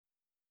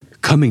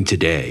Coming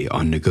today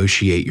on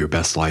Negotiate Your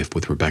Best Life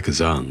with Rebecca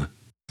Zung.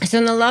 So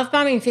in the love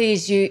bombing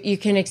phase, you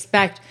can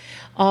expect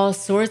all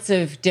sorts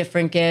of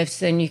different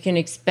gifts, and you can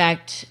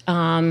expect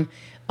all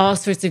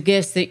sorts of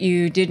gifts that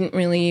you didn't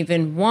really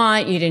even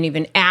want, you didn't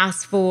even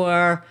ask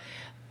for,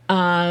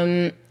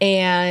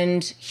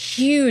 and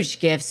huge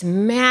gifts,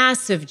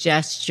 massive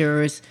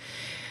gestures.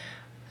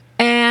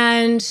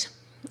 And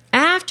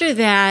after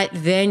that,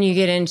 then you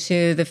get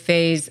into the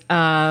phase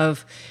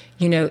of,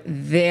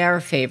 their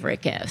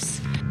favorite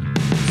gifts.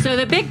 So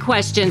the big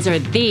questions are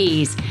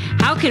these.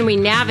 How can we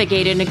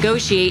navigate and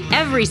negotiate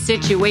every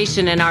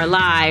situation in our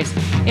lives,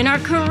 in our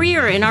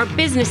career, in our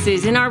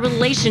businesses, in our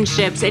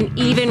relationships, and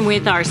even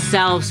with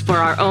ourselves for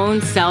our own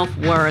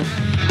self-worth?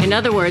 In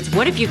other words,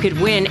 what if you could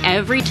win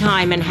every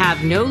time and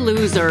have no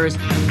losers?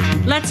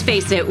 Let's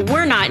face it,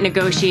 we're not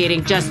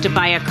negotiating just to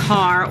buy a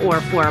car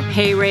or for a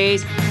pay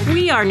raise.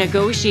 We are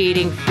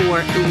negotiating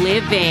for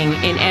living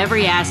in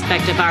every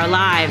aspect of our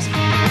lives.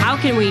 How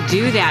can we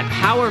do that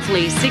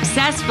powerfully,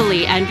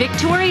 successfully, and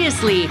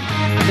victoriously?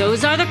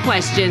 Those are the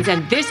questions,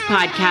 and this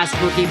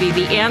podcast will give you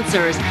the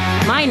answers.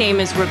 My name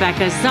is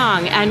Rebecca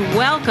Zung, and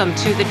welcome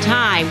to the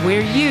time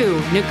where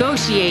you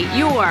negotiate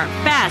your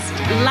best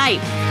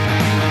life.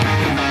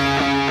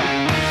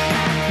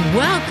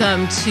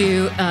 Welcome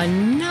to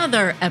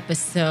another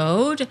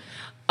episode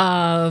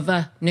of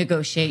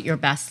Negotiate Your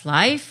Best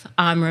Life.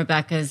 I'm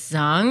Rebecca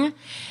Zung,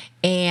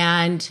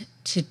 and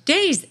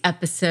today's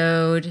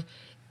episode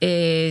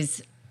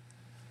is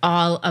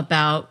all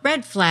about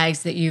red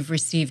flags that you've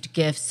received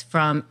gifts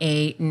from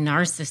a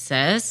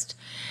narcissist.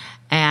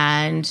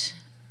 And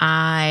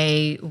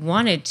I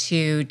wanted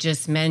to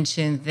just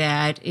mention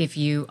that if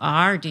you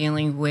are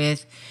dealing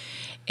with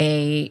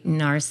a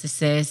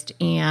narcissist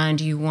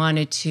and you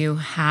wanted to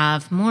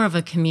have more of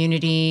a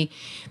community,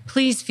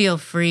 please feel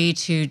free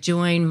to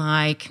join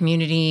my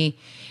community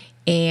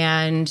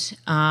and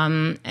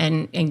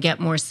get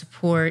more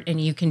support.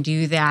 And you can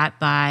do that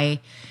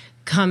by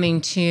coming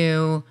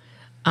to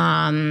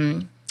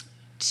join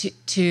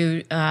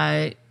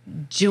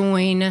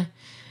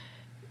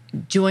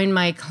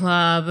my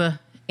club,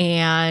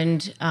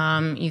 and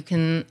you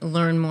can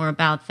learn more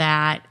about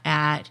that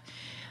at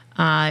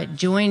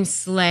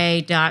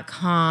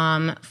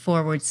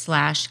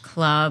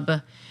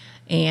joinslay.com/club,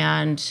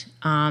 and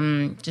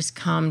just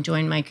come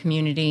join my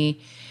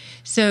community.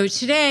 So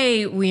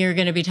today we are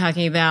going to be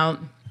talking about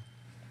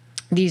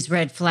these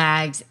red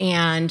flags.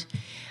 And,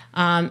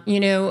 at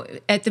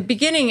the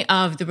beginning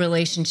of the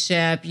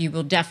relationship, you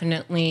will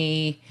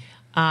definitely,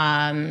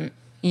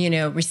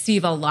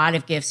 receive a lot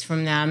of gifts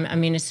from them. I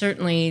mean,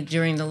 certainly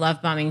during the love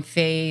bombing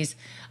phase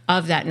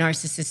of that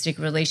narcissistic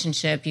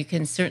relationship, you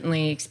can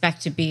certainly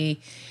expect to be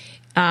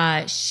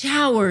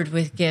showered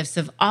with gifts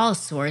of all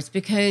sorts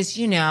because,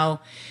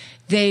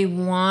 they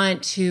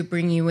want to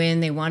bring you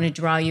in. They want to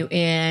draw you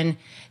in.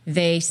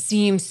 They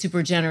seem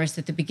super generous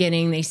at the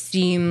beginning. They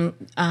seem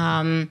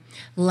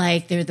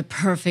like they're the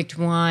perfect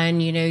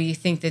one. You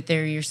think that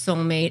they're your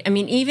soulmate. I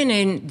mean, even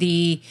in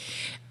the,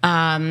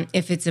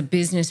 if it's a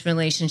business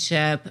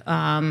relationship,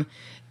 or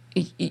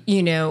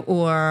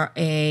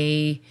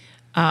a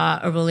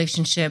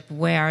relationship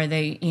where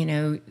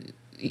they're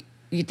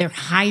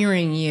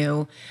hiring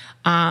you.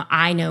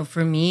 I know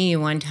for me,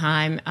 one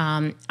time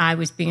I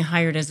was being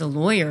hired as a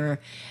lawyer,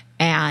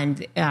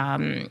 and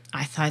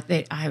I thought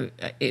that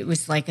it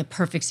was like a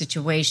perfect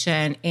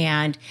situation,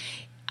 and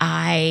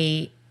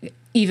I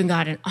even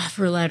got an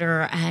offer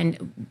letter,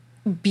 and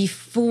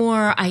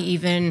before I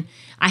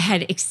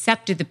had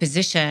accepted the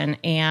position,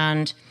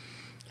 and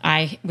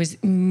I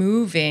was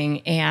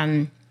moving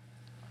and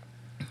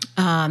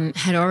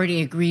had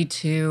already agreed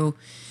to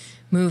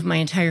move my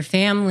entire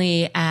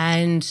family,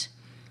 and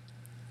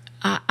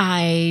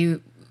I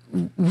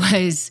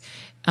was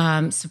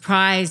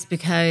surprised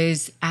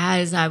because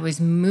as I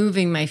was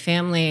moving my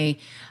family,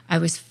 I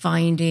was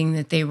finding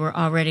that they were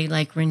already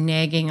like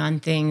reneging on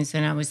things,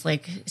 and I was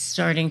like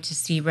starting to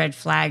see red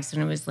flags,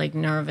 and I was like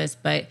nervous,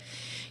 but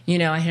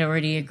I had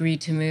already agreed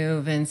to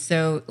move. And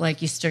so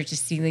like you start to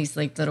see these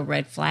like little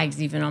red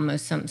flags, even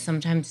almost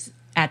sometimes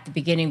at the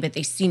beginning, but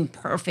they seem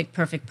perfect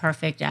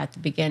at the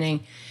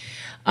beginning.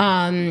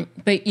 But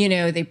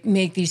they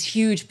make these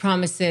huge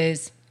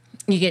promises.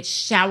 You get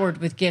showered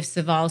with gifts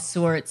of all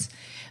sorts.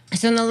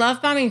 So in the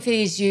love bombing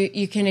phase,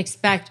 you can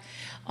expect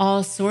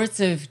all sorts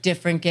of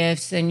different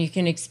gifts, and you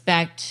can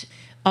expect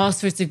all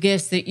sorts of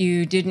gifts that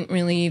you didn't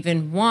really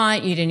even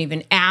want, you didn't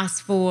even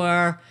ask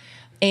for,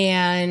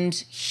 and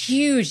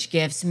huge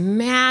gifts,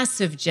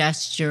 massive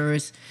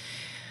gestures.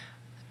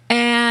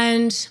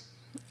 And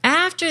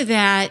after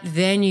that,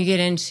 then you get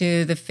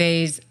into the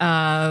phase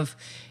of,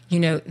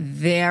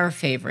 their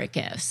favorite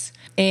gifts.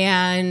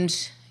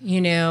 And,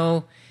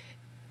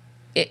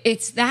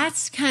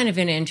 that's kind of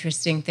an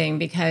interesting thing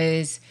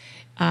because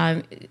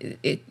then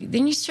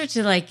you start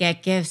to like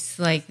get gifts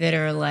like that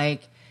are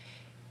like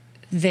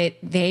that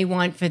they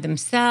want for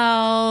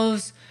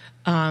themselves,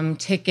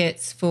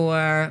 tickets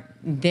for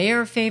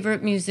their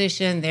favorite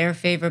musician, their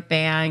favorite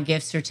band,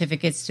 gift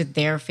certificates to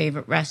their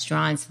favorite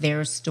restaurants,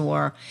 their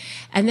store.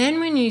 And then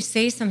when you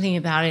say something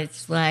about it,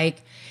 it's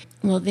like,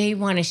 well, they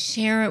want to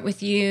share it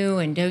with you,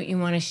 and don't you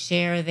want to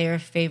share their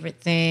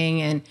favorite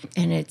thing? And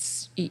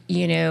it's,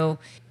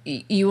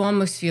 you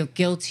almost feel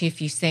guilty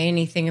if you say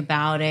anything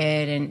about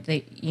it. And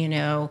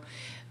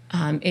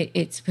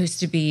it's supposed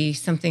to be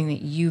something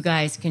that you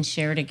guys can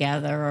share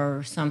together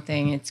or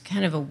something. It's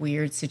kind of a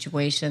weird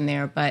situation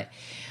there, but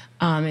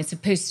it's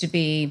supposed to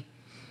be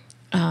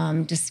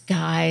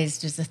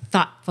disguised as a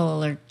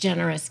thoughtful or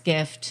generous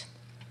gift.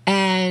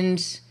 And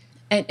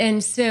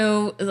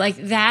so, like,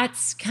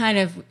 that's kind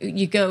of,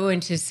 you go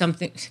into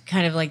something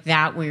kind of like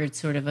that weird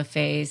sort of a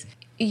phase.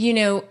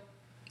 They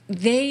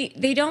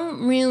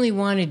don't really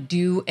want to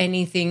do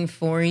anything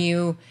for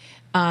you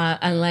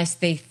unless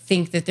they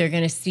think that they're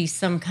going to see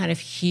some kind of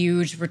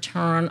huge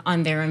return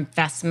on their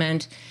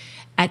investment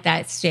at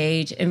that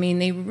stage. I mean,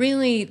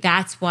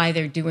 that's why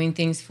they're doing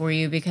things for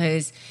you,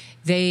 because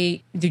they're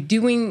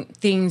doing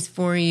things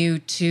for you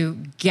to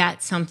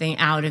get something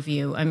out of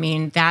you. I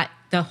mean, that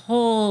the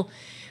whole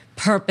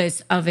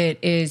purpose of it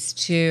is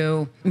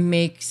to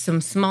make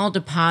some small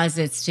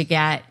deposits to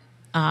get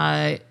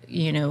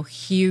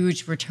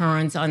huge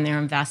returns on their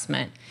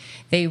investment.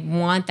 They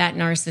want that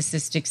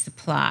narcissistic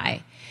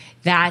supply.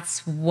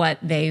 That's what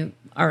they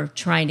are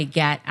trying to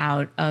get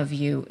out of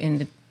you in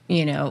the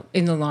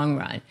long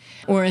run,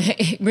 or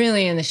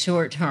really in the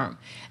short term,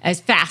 as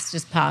fast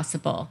as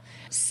possible.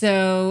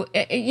 So,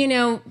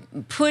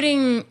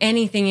 putting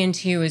anything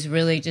into you is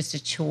really just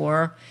a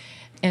chore.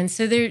 And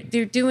so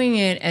they're doing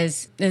it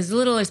as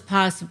little as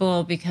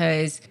possible,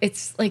 because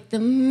it's like the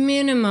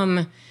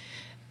minimum.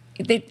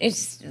 They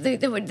just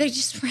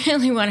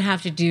really want to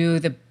have to do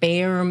the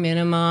bare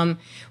minimum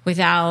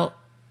without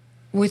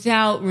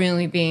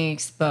really being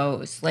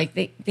exposed. Like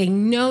they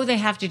know they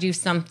have to do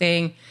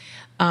something,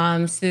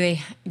 so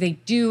they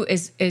do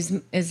as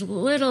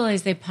little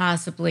as they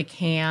possibly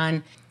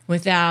can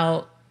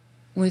without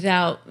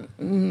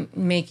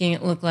making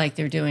it look like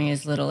they're doing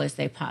as little as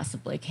they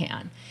possibly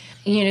can.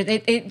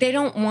 They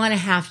don't want to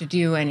have to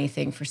do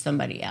anything for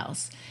somebody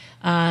else.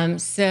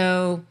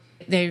 So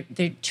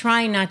they're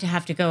trying not to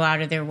have to go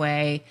out of their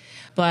way,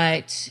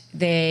 but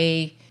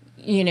they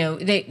do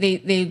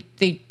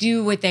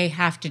what they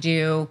have to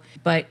do,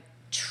 but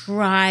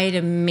try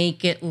to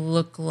make it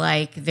look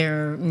like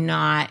they're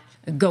not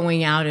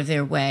going out of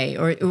their way,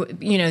 or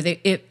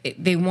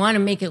they want to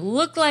make it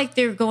look like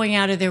they're going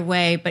out of their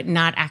way, but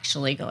not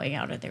actually going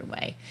out of their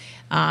way.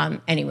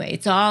 Anyway,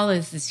 it's all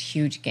this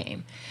huge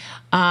game.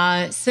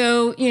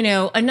 So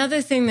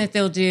another thing that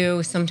they'll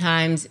do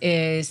sometimes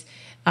is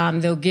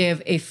they'll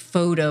give a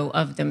photo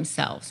of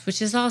themselves,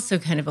 which is also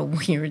kind of a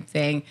weird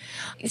thing.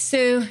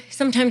 So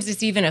sometimes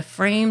it's even a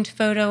framed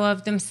photo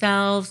of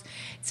themselves.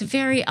 It's a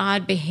very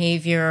odd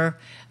behavior.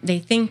 They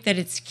think that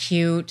it's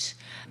cute.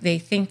 They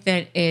think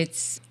that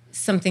it's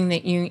something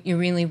that you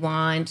really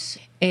want.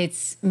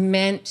 It's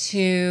meant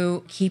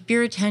to keep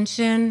your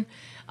attention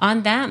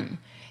on them.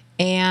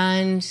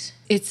 And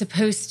it's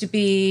supposed to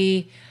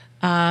be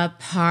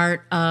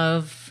part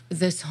of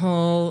this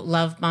whole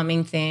love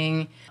bombing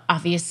thing.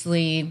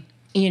 Obviously,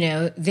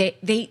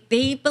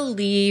 they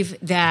believe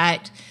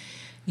that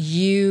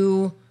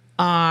you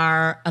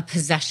are a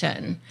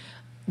possession.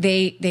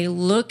 They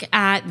look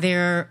at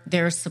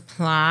their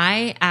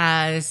supply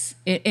as,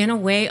 in a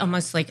way,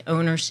 almost like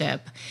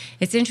ownership.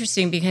 It's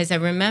interesting because I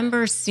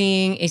remember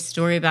seeing a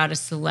story about a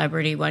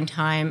celebrity one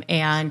time,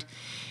 and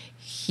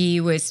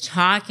he was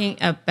talking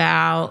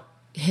about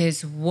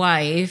his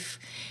wife,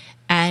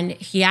 and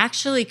he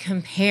actually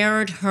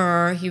compared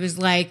her. He was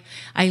like,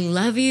 I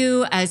love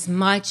you as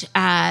much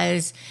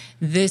as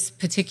this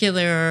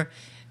particular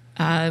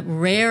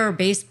rare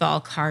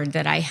baseball card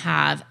that I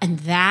have. And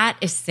that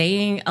is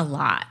saying a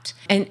lot.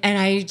 And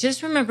I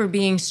just remember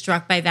being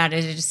struck by that.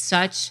 It is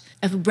such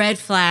a red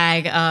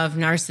flag of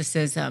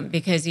narcissism,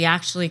 because he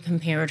actually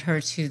compared her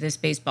to this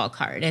baseball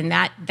card. And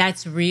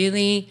that's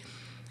really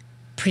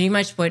pretty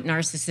much what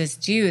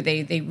narcissists do.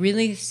 They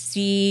really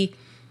see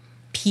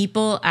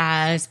people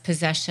as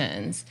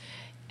possessions.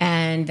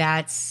 And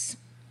that's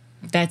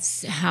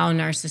how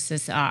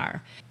narcissists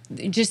are.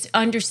 Just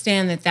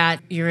understand that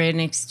you're an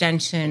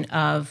extension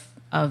of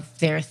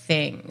their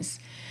things.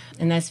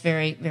 And that's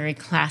very, very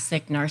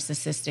classic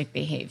narcissistic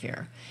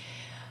behavior.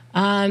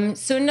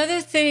 So another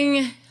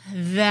thing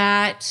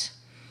that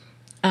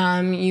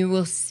you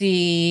will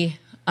see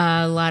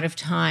a lot of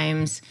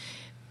times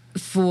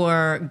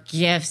for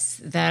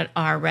gifts that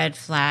are red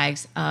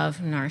flags of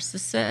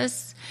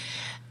narcissists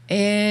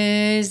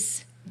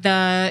is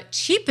the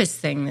cheapest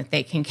thing that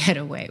they can get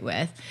away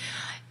with.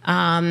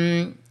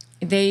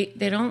 They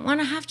don't want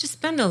to have to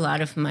spend a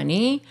lot of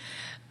money,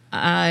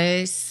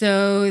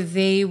 so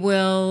they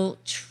will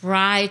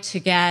try to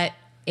get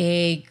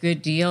a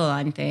good deal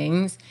on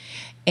things,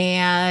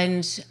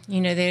 and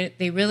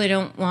they really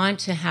don't want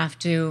to have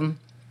to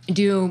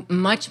do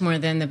much more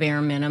than the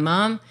bare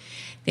minimum.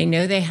 They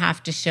know they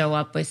have to show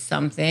up with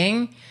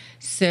something,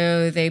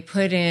 So they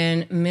put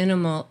in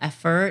minimal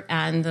effort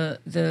and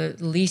the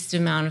least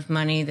amount of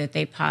money that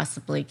they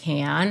possibly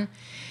can.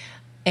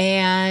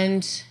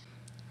 And,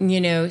 so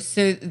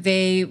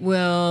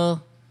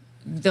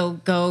they'll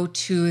go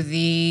to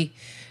the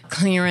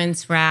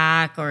clearance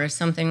rack or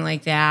something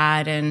like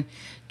that and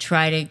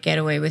try to get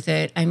away with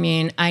it. I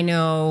mean, I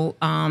know,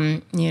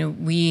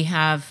 we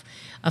have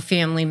a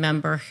family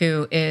member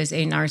who is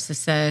a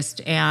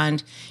narcissist,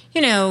 and,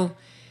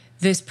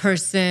 this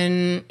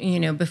person,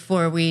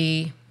 before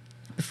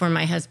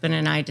my husband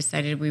and I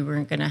decided we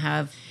weren't going to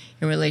have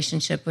a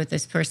relationship with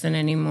this person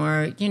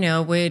anymore,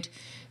 would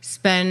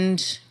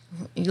spend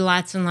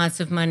lots and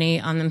lots of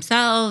money on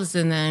themselves.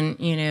 And then,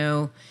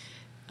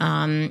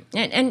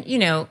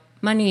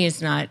 money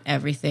is not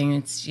everything.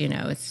 It's,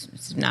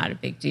 it's not a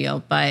big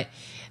deal, but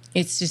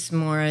it's just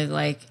more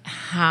like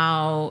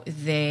how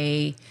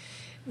they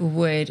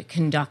would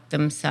conduct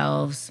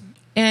themselves.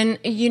 And,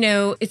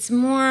 it's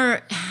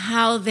more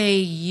how they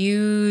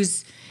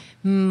use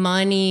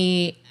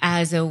money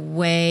as a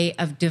way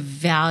of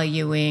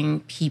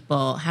devaluing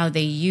people, how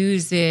they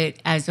use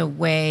it as a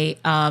way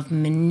of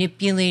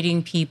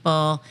manipulating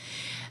people,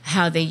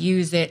 how they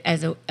use it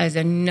as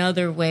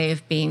another way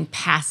of being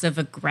passive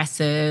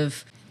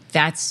aggressive.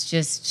 That's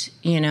just,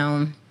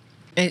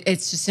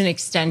 it's just an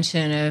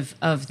extension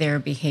of their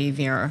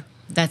behavior.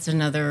 That's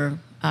another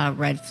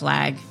red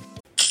flag.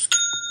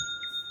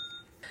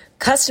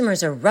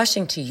 Customers are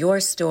rushing to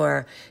your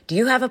store. Do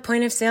you have a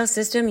point of sale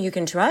system you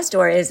can trust,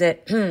 or is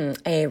it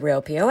a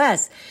real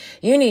POS?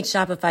 You need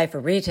Shopify for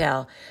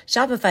retail.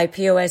 Shopify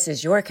POS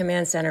is your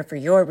command center for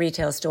your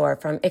retail store,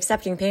 from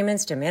accepting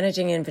payments to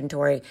managing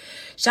inventory.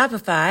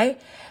 Shopify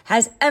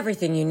has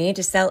everything you need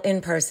to sell in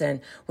person.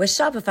 With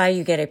Shopify,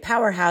 you get a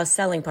powerhouse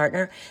selling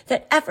partner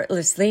that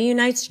effortlessly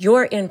unites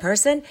your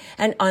in-person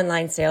and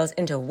online sales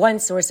into one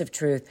source of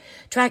truth.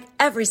 Track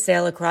every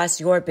sale across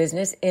your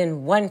business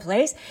in one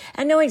place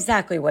and know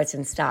exactly what's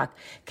in stock.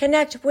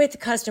 Connect with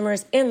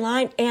customers in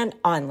line and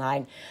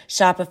online.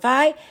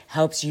 Shopify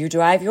helps you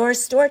drive your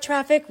store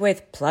traffic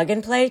with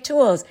plug-and-play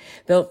tools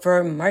built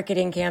for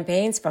marketing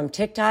campaigns from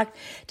TikTok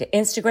to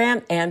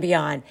Instagram and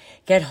beyond.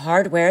 Get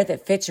hardware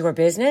that fits your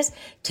business.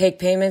 Take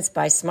payments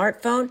by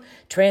smartphone.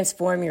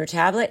 Transform your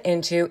tablet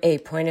into a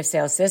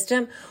point-of-sale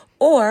system,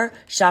 or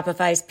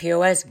Shopify's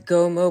POS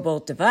Go mobile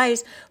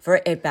device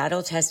for a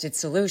battle-tested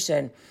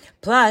solution.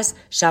 Plus,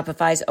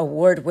 Shopify's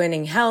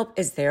award-winning help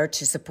is there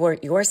to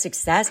support your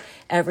success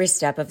every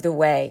step of the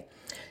way.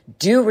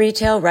 Do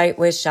retail right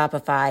with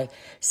Shopify.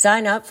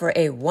 Sign up for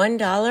a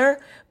 $1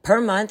 per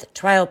month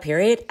trial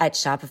period at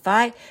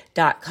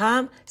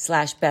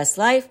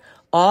shopify.com/bestlife,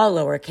 all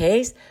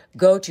lowercase.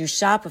 Go to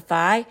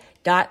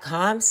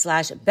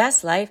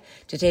shopify.com/bestlife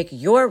to take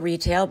your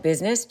retail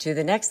business to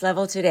the next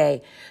level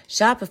today.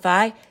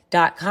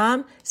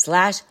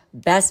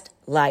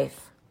 Shopify.com/bestlife.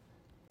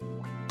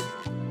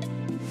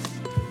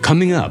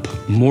 Coming up,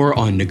 more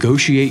on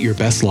Negotiate Your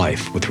Best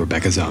Life with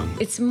Rebecca Zung.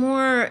 It's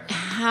more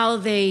how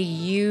they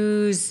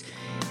use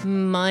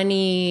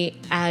money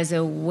as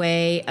a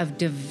way of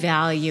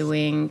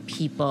devaluing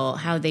people,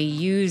 how they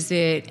use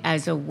it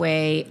as a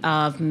way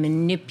of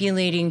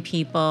manipulating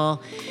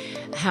people,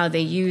 how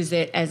they use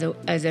it as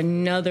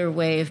another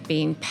way of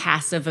being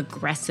passive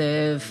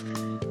aggressive.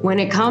 When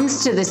it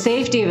comes to the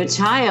safety of a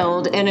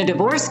child in a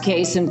divorce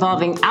case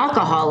involving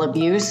alcohol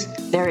abuse,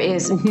 there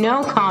is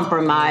no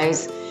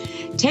compromise.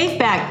 Take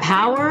back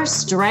power,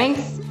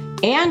 strength,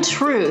 and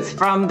truth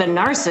from the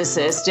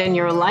narcissist in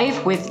your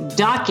life with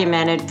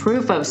documented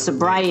proof of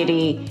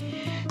sobriety.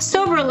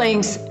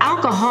 SoberLink's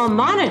alcohol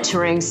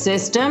monitoring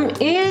system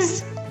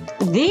is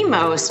the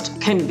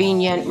most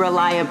convenient,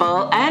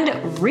 reliable,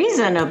 and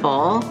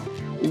reasonable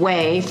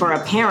way for a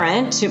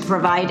parent to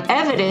provide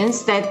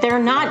evidence that they're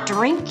not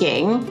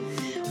drinking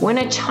when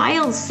a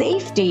child's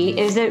safety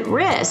is at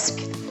risk.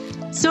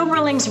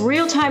 SoberLink's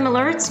real-time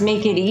alerts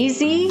make it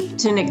easy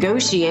to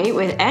negotiate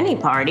with any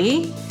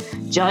party.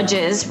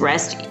 Judges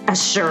rest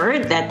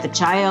assured that the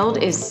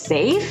child is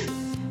safe.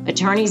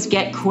 Attorneys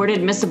get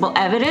court-admissible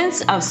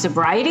evidence of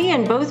sobriety,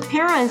 and both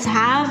parents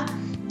have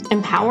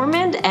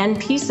empowerment and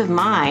peace of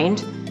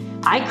mind.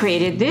 I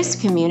created this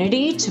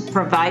community to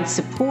provide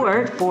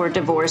support for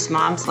divorced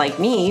moms like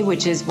me,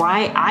 which is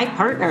why I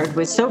partnered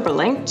with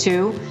SoberLink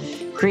to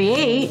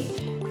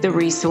create the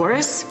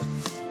resource,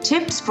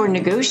 Tips for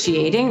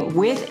Negotiating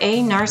with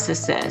a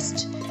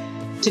Narcissist.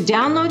 To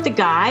download the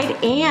guide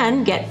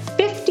and get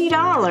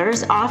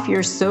 $50 off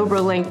your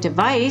SoberLink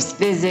device,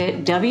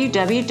 visit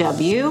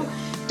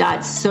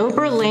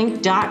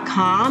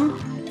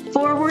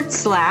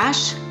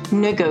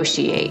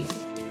www.soberlink.com/negotiate.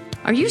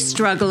 Are you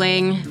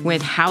struggling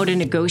with how to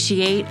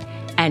negotiate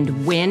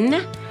and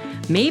win?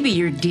 Maybe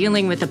you're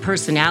dealing with a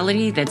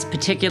personality that's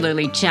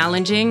particularly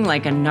challenging,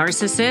 like a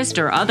narcissist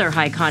or other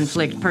high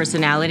conflict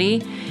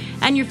personality,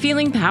 and you're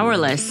feeling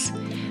powerless.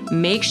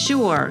 Make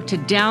sure to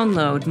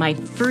download my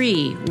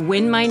free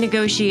Win My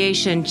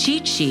Negotiation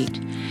cheat sheet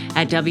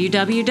at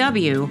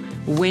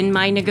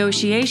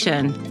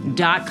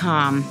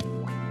www.winmynegotiation.com.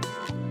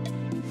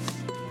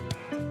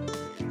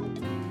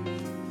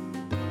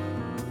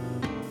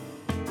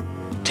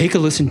 Take a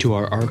listen to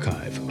our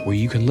archive, where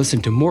you can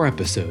listen to more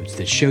episodes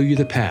that show you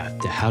the path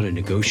to how to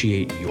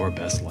negotiate your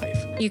best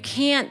life. You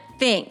can't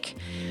think,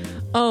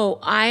 oh,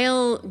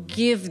 I'll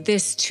give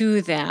this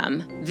to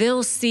them.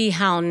 They'll see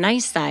how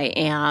nice I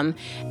am,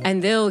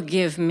 and they'll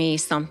give me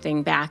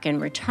something back in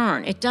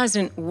return. It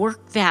doesn't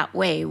work that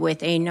way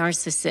with a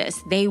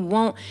narcissist.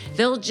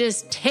 They'll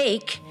just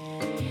take,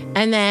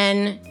 and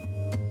then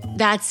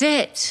that's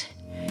it.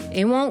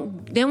 They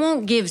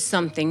won't give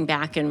something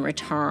back in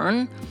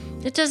return.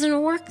 It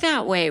doesn't work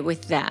that way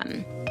with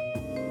them.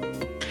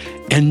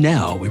 And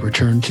now we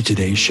return to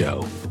today's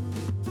show.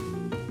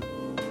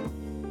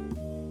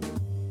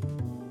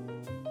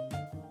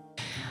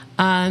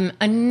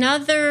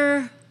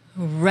 Another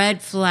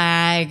red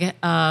flag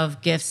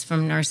of gifts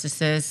from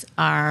narcissists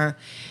are,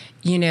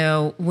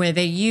 where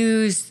they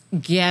use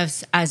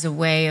gifts as a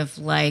way of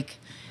like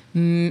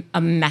a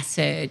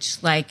message,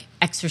 like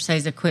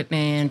exercise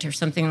equipment or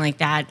something like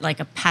that, like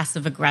a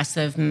passive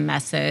aggressive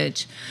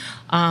message.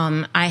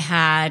 I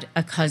had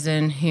a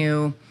cousin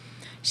who,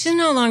 she's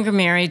no longer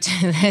married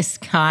to this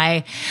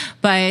guy,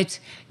 but,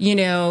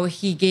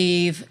 he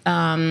gave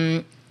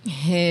my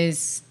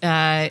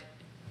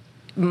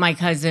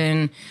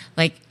cousin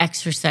like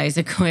exercise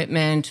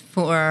equipment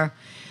for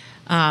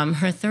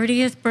her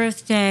 30th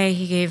birthday.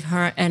 He gave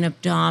her an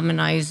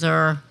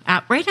abdominizer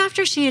right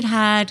after she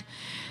had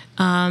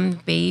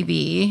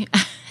baby.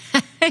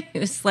 It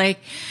was like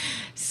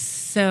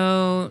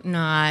so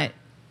not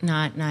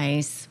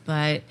nice,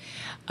 but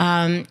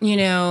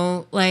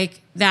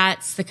like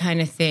that's the kind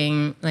of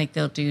thing like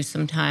they'll do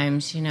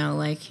sometimes,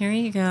 like here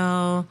you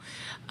go.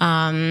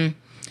 Like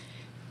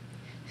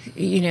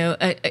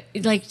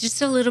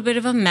just a little bit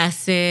of a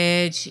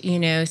message,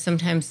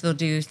 sometimes they'll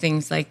do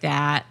things like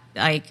that.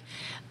 Like,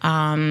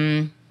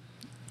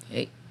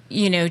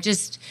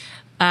 just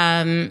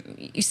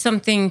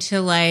something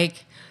to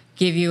like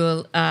give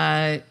you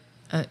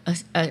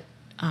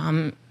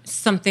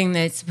something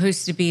that's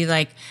supposed to be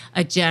like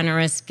a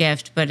generous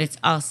gift, but it's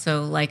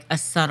also like a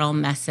subtle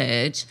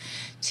message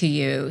to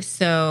you.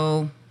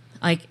 So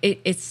like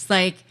it's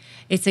like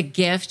it's a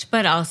gift,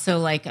 but also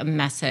like a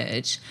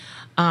message.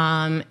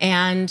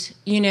 And,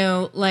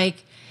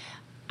 like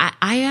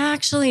I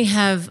actually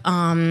have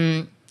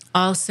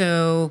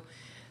also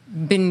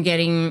been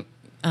getting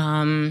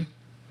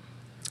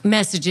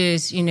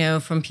messages,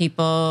 from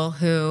people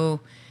who,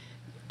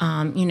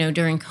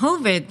 during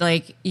COVID,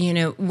 like,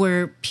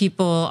 where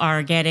people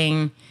are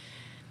getting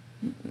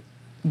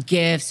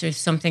gifts or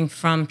something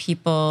from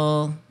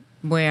people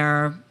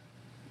where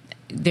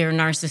their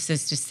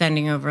narcissist is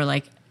sending over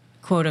like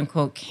quote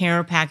unquote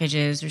care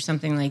packages or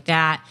something like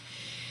that.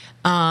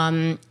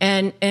 And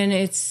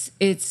it's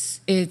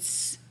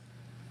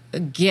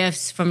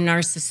gifts from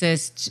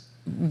narcissists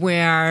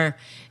where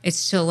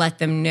it's to let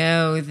them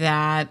know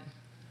that,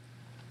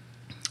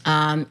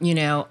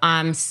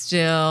 I'm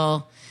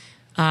still,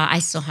 I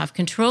still have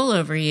control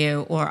over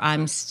you, or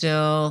I'm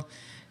still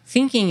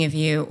thinking of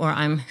you, or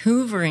I'm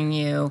hoovering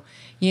you,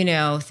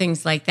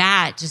 things like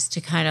that, just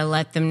to kind of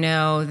let them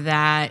know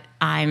that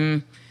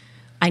I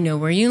know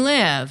where you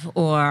live,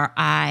 or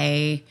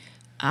I'm,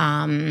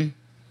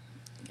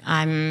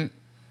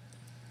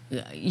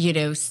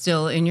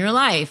 still in your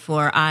life,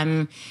 or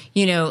I'm,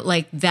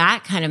 like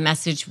that kind of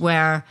message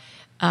where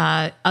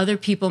other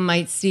people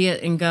might see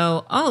it and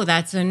go, oh,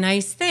 that's a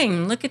nice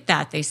thing. Look at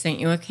that. They sent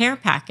you a care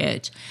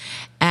package.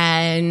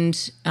 And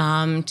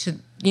so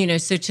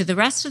to the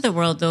rest of the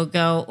world, they'll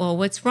go, well,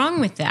 what's wrong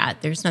with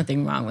that? There's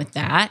nothing wrong with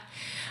that.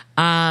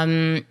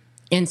 And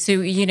so,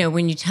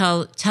 when you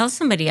tell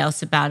somebody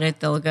else about it,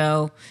 they'll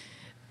go,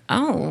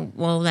 oh,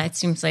 well, that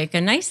seems like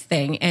a nice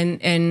thing.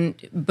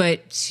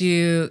 But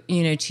to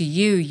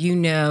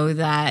you,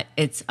 that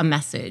it's a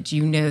message,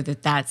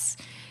 that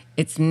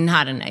it's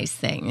not a nice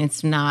thing.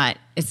 It's not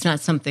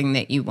something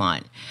that you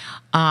want.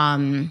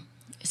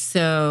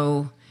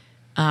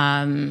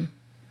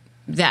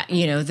 That,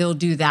 they'll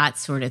do that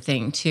sort of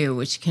thing too,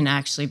 which can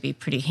actually be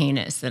pretty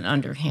heinous and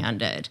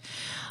underhanded.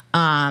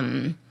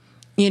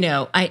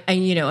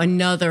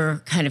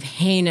 Another kind of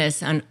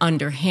heinous and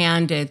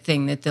underhanded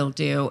thing that they'll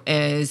do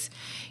is,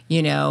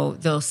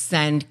 they'll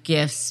send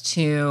gifts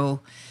to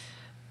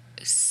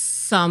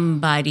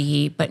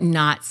somebody, but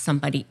not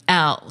somebody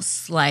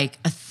else, like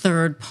a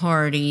third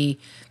party,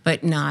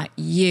 but not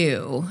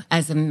you,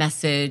 as a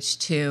message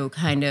to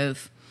kind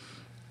of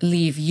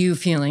leave you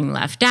feeling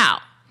left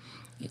out,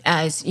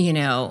 as,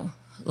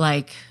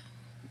 like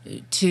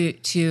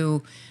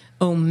to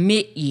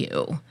omit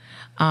you.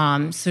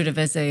 Sort of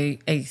as a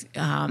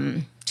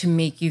to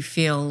make you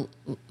feel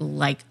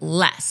like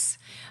less.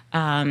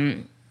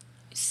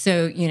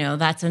 So,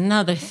 that's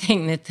another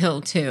thing that they'll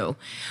do.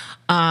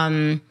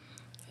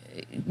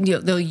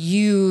 They'll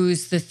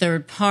use the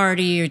third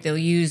party, or they'll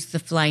use the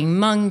flying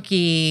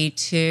monkey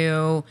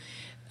to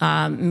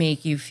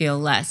make you feel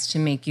less, to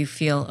make you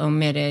feel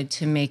omitted,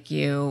 to make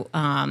you,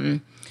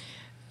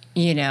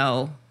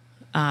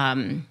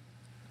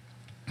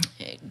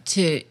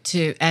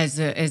 to as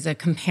a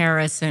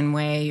comparison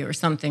way or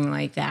something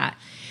like that.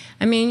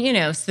 I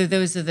mean, so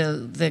those are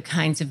the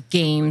kinds of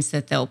games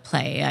that they'll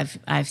play.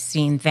 I've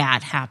seen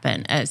that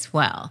happen as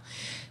well.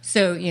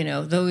 So,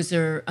 those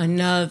are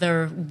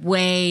another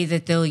way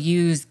that they'll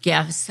use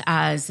gifts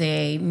as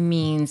a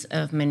means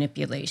of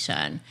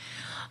manipulation.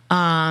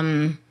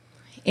 The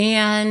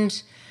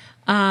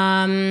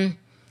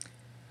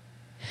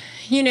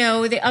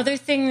other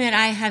thing that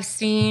I have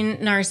seen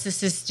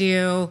narcissists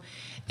do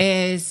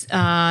is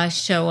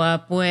show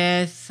up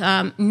with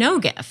no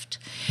gift.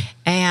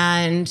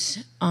 And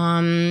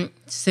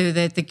so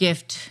that the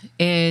gift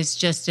is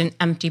just an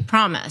empty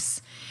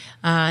promise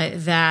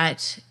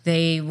that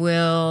they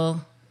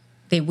will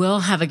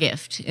have a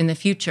gift in the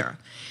future.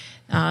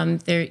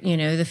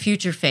 The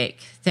future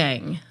fake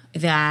thing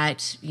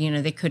that,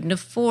 they couldn't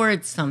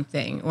afford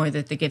something, or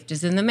that the gift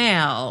is in the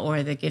mail,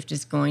 or the gift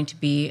is going to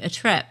be a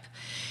trip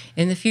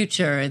in the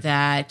future,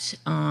 that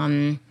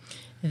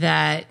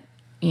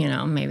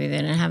maybe they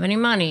didn't have any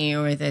money,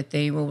 or that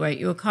they will write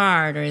you a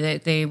card, or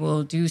that they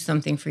will do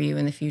something for you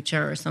in the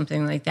future, or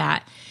something like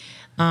that.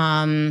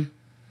 And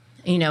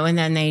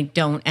then they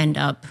don't end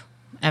up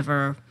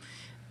ever,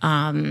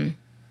 coming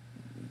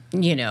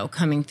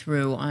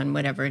through on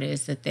whatever it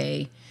is that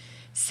they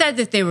said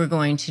that they were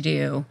going to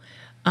do.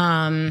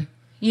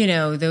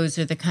 Those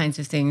are the kinds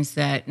of things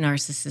that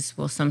narcissists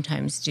will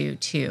sometimes do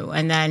too.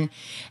 And then,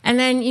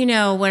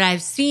 what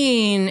I've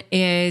seen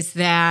is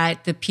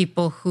that the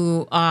people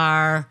who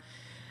are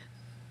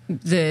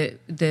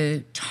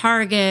the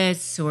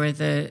targets or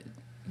the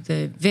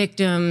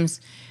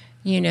victims,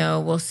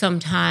 will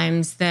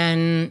sometimes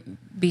then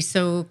be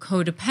so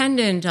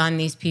codependent on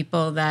these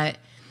people that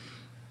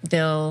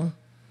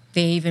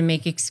they even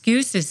make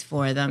excuses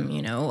for them,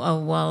 oh,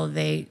 well,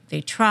 they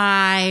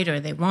tried, or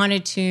they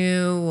wanted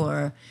to,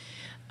 or,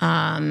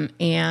 to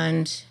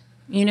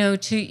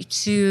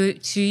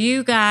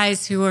you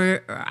guys who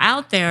are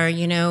out there,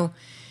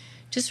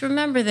 just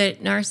remember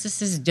that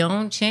narcissists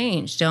don't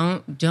change.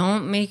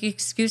 Don't make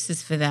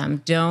excuses for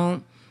them.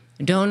 Don't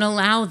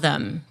allow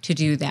them to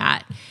do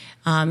that.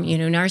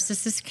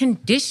 Narcissists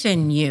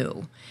condition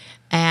you,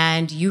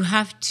 and you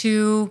have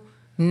to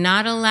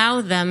not allow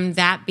them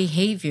that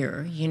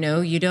behavior.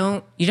 You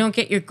don't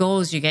get your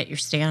goals, you get your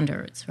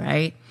standards,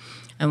 right?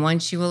 And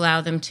once you allow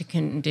them to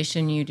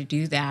condition you to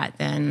do that,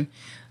 then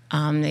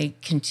they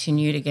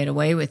continue to get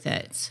away with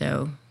it.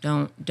 So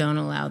don't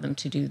allow them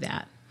to do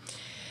that.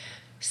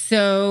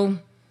 So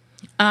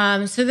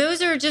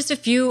those are just a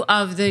few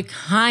of the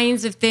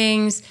kinds of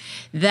things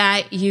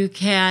that you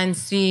can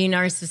see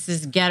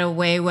narcissists get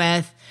away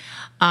with.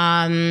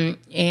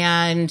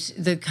 And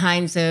the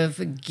kinds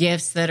of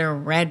gifts that are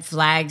red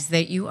flags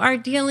that you are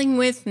dealing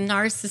with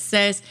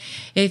narcissists.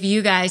 If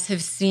you guys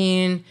have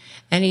seen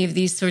any of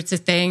these sorts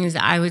of things,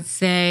 I would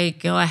say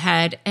go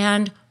ahead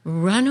and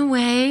run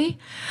away,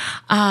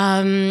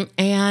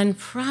 and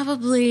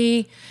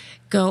probably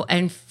go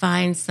and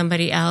find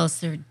somebody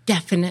else. There are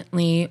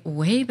definitely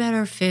way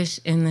better fish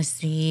in the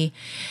sea,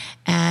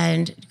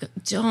 and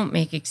don't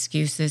make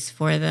excuses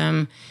for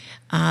them.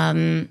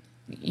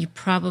 You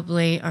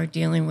probably are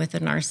dealing with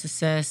a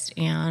narcissist,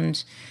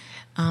 and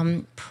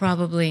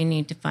probably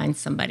need to find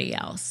somebody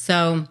else.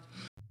 So,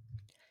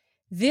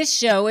 this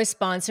show is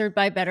sponsored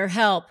by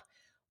BetterHelp.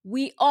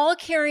 We all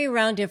carry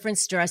around different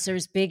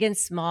stressors, big and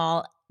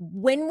small.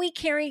 When we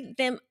carry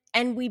them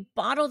and we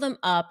bottle them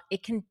up,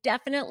 it can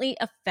definitely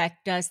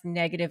affect us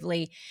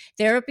negatively.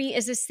 Therapy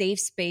is a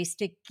safe space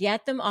to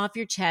get them off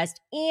your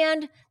chest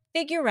and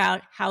figure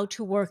out how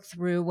to work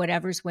through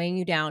whatever's weighing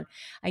you down.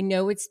 I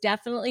know it's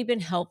definitely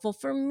been helpful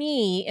for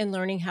me in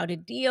learning how to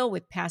deal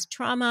with past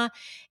trauma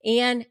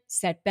and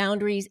set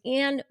boundaries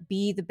and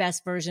be the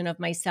best version of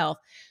myself.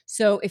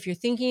 So if you're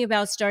thinking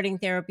about starting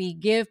therapy,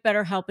 give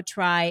BetterHelp a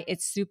try.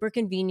 It's super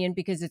convenient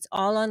because it's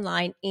all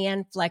online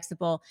and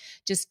flexible.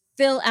 Just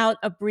fill out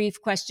a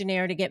brief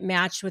questionnaire to get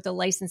matched with a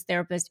licensed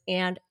therapist,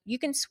 and you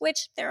can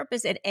switch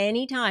therapists at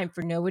any time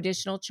for no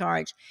additional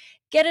charge.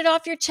 Get it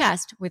off your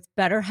chest with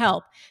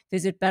BetterHelp.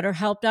 Visit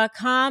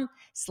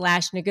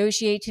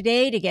BetterHelp.com/negotiate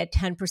today to get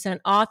 10%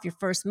 off your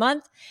first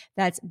month.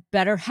 That's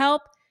BetterHelp,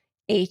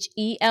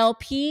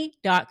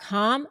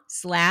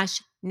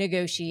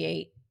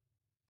 HELP.com/negotiate.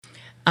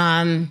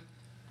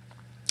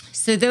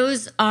 So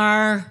those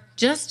are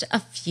just a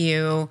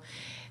few,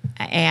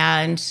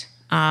 and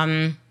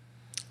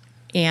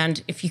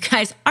if you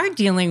guys are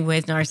dealing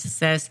with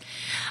narcissists,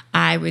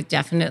 I would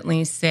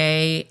definitely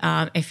say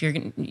if you're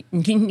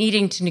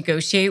needing to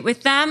negotiate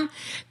with them,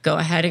 go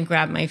ahead and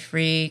grab my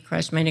free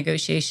Crush My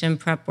Negotiation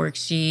prep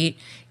worksheet.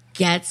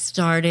 Get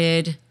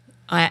started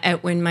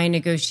at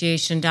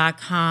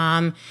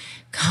winmynegotiation.com.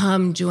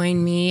 Come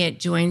join me at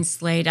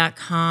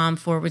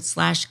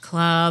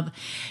joinslay.com/club.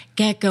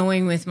 Get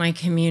going with my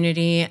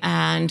community,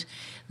 and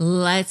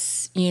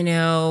let's,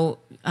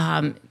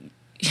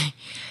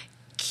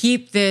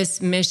 keep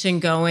this mission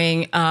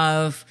going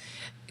of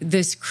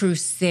this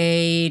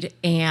crusade,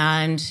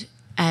 and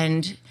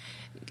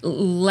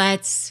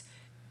let's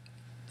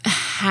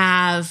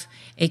have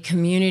a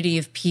community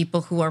of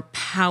people who are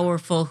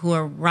powerful, who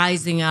are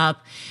rising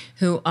up,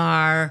 who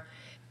are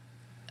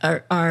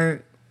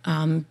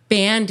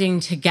banding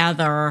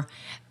together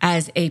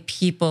as a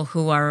people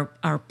who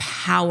are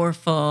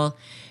powerful,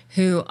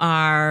 who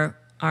are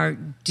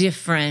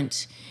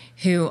different,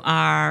 who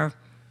are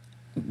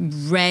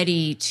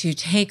ready to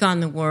take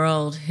on the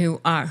world, who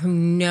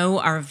know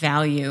our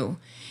value,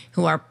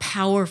 who are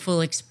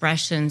powerful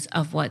expressions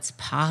of what's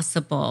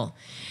possible,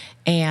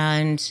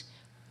 and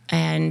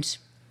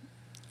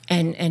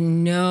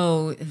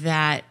know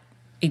that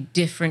a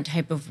different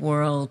type of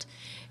world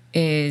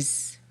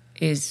is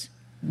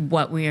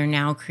what we are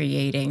now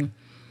creating.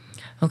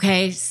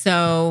 Okay,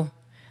 so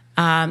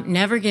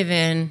never give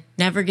in,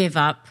 never give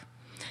up,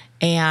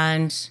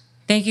 and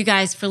thank you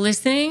guys for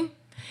listening.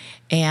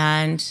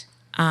 And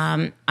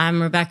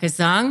I'm Rebecca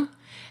Zung,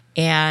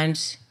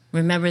 and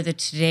remember that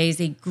today is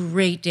a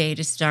great day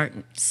to start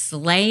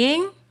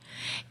slaying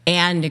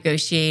and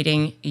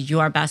negotiating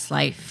your best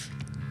life.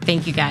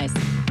 Thank you, guys.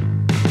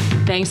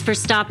 Thanks for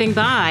stopping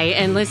by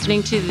and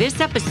listening to this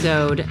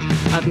episode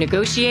of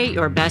Negotiate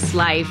Your Best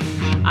Life.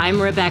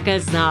 I'm Rebecca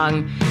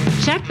Zung.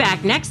 Check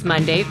back next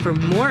Monday for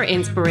more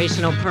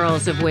inspirational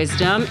pearls of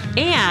wisdom.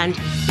 And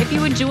if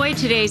you enjoyed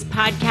today's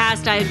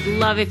podcast, I'd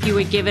love if you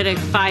would give it a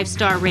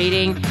 5-star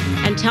rating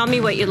and tell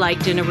me what you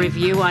liked in a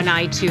review on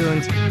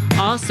iTunes.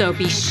 Also,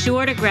 be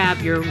sure to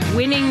grab your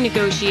winning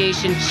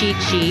negotiation cheat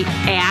sheet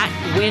at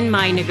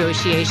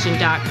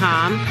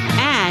winmynegotiation.com.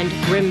 And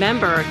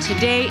remember,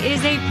 today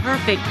is a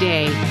perfect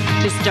day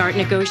to start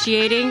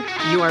negotiating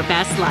your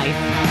best life.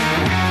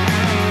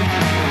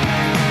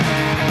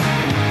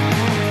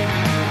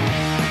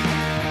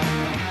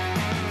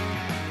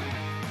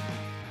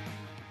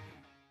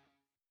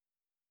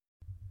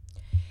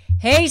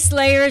 Hey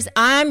Slayers,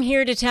 I'm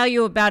here to tell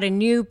you about a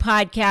new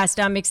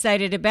podcast I'm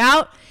excited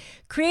about,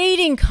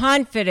 Creating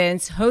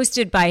Confidence,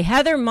 hosted by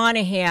Heather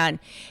Monahan,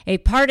 a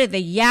part of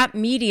the Yap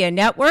Media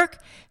Network.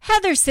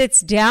 Heather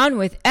sits down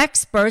with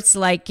experts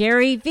like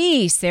Gary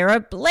Vee, Sarah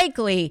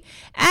Blakely,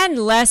 and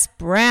Les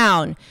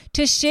Brown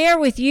to share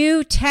with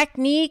you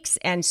techniques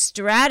and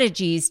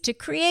strategies to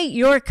create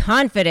your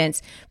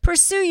confidence,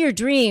 pursue your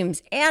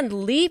dreams, and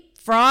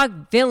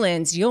leapfrog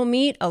villains you'll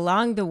meet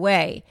along the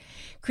way.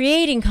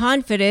 Creating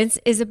Confidence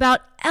is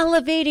about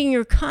elevating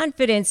your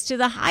confidence to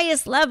the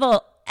highest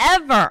level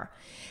ever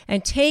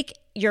and take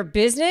your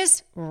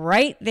business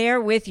right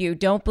there with you.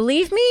 Don't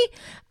believe me?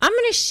 I'm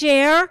going to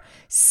share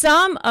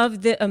some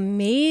of the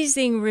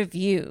amazing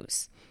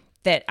reviews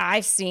that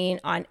I've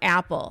seen on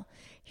Apple.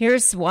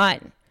 Here's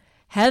one.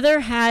 Heather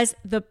has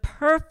the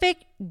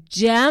perfect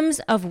gems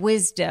of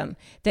wisdom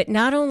that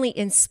not only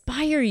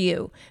inspire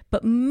you,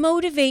 but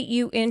motivate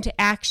you into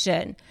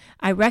action.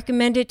 I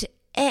recommend it to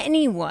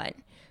anyone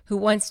who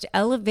wants to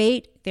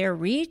elevate their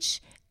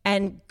reach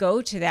and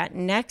go to that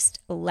next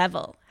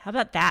level. How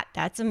about that?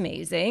 That's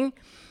amazing.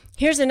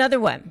 Here's another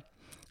one.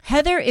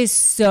 Heather is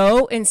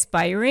so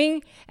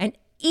inspiring, and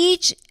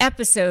each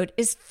episode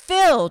is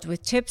filled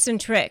with tips and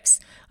tricks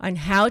on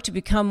how to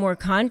become more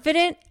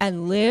confident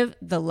and live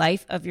the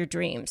life of your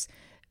dreams.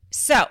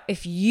 So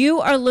if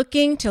you are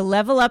looking to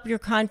level up your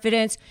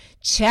confidence,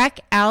 check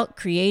out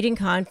Creating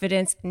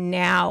Confidence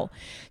now.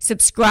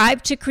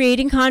 Subscribe to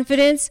Creating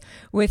Confidence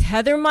with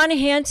Heather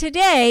Monahan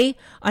today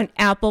on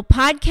Apple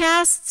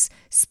Podcasts,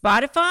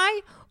 Spotify,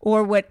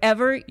 or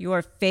whatever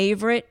your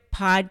favorite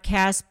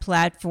podcast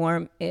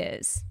platform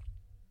is.